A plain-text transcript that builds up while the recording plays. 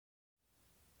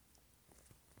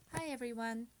Hi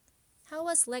everyone. How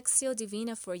was Lectio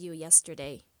Divina for you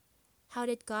yesterday? How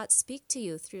did God speak to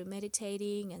you through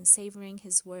meditating and savoring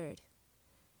His Word?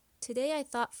 Today I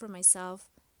thought for myself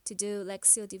to do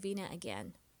Lectio Divina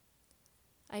again.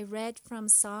 I read from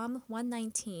Psalm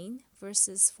 119,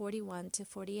 verses 41 to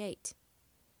 48.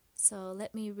 So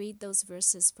let me read those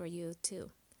verses for you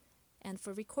too. And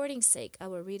for recording's sake, I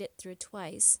will read it through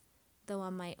twice, though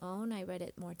on my own I read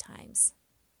it more times.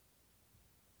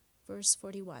 Verse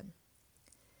 41.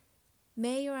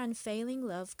 May your unfailing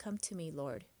love come to me,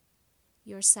 Lord,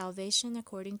 your salvation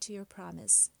according to your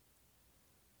promise.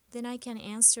 Then I can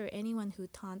answer anyone who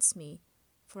taunts me,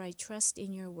 for I trust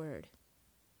in your word.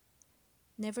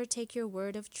 Never take your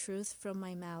word of truth from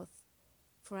my mouth,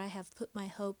 for I have put my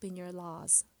hope in your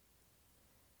laws.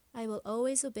 I will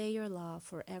always obey your law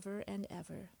forever and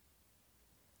ever.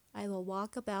 I will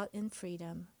walk about in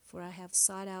freedom, for I have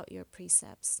sought out your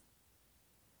precepts.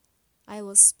 I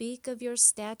will speak of your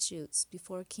statutes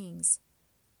before kings,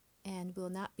 and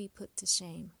will not be put to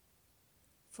shame.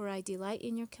 For I delight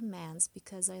in your commands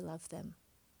because I love them.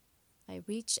 I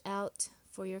reach out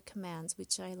for your commands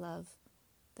which I love,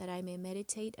 that I may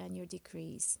meditate on your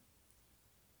decrees.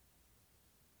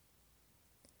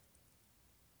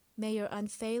 May your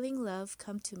unfailing love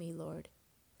come to me, Lord,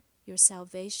 your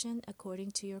salvation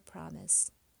according to your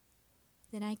promise.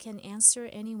 Then I can answer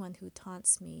anyone who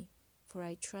taunts me, for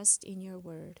I trust in your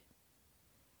word.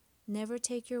 Never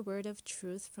take your word of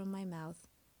truth from my mouth,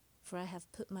 for I have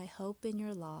put my hope in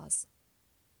your laws.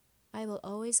 I will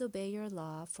always obey your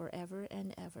law forever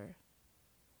and ever.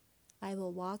 I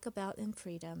will walk about in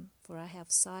freedom, for I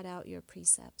have sought out your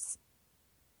precepts.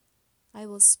 I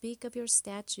will speak of your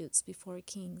statutes before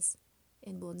kings,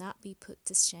 and will not be put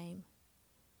to shame.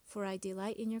 For I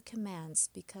delight in your commands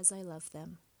because I love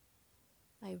them.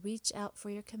 I reach out for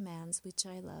your commands which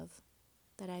I love,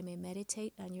 that I may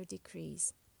meditate on your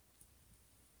decrees.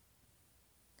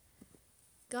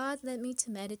 God led me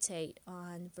to meditate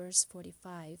on verse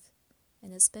 45,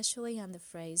 and especially on the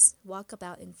phrase, walk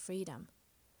about in freedom.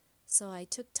 So I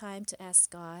took time to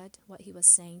ask God what He was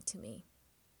saying to me.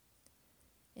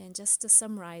 And just to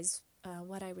summarize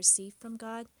what I received from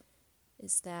God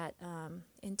is that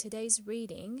in today's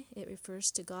reading, it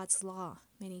refers to God's law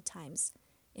many times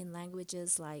in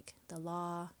languages like the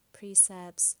law,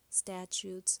 precepts,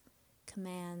 statutes,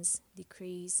 commands,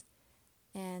 decrees.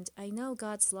 And I know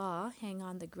God's law hang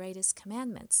on the greatest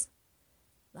commandments,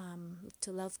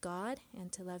 to love God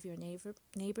and to love your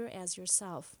neighbor as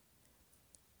yourself.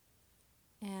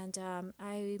 And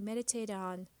I meditate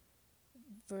on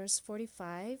verse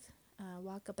 45,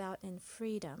 walk about in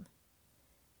freedom.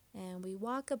 And we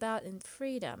walk about in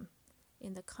freedom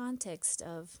in the context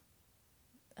of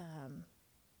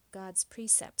God's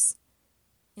precepts,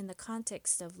 in the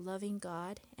context of loving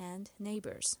God and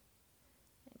neighbors.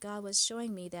 God was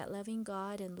showing me that loving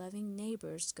God and loving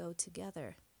neighbors go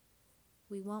together.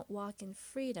 We won't walk in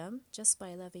freedom just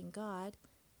by loving God,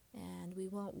 and we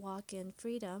won't walk in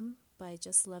freedom by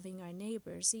just loving our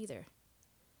neighbors either.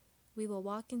 We will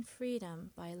walk in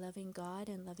freedom by loving God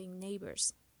and loving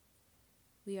neighbors.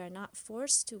 We are not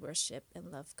forced to worship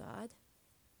and love God.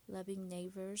 Loving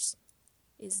neighbors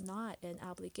is not an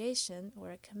obligation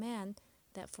or a command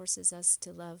that forces us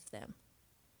to love them.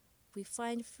 We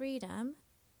find freedom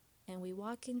and we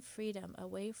walk in freedom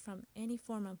away from any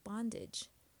form of bondage.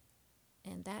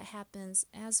 And that happens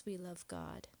as we love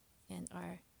God and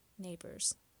our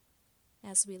neighbors,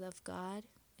 as we love God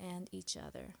and each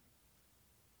other.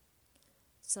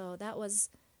 So that was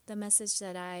the message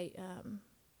that I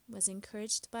was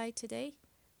encouraged by today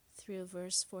through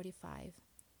verse 45.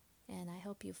 And I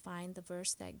hope you find the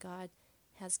verse that God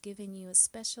has given you a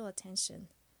special attention,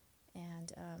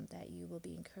 and that you will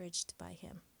be encouraged by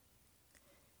Him.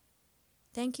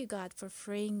 Thank you, God, for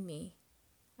freeing me.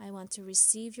 I want to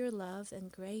receive your love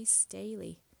and grace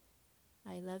daily.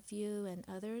 I love you and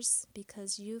others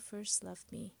because you first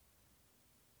loved me.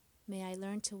 May I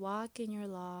learn to walk in your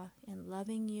law and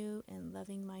loving you and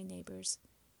loving my neighbors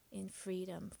in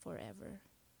freedom forever.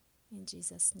 In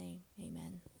Jesus' name,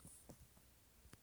 amen.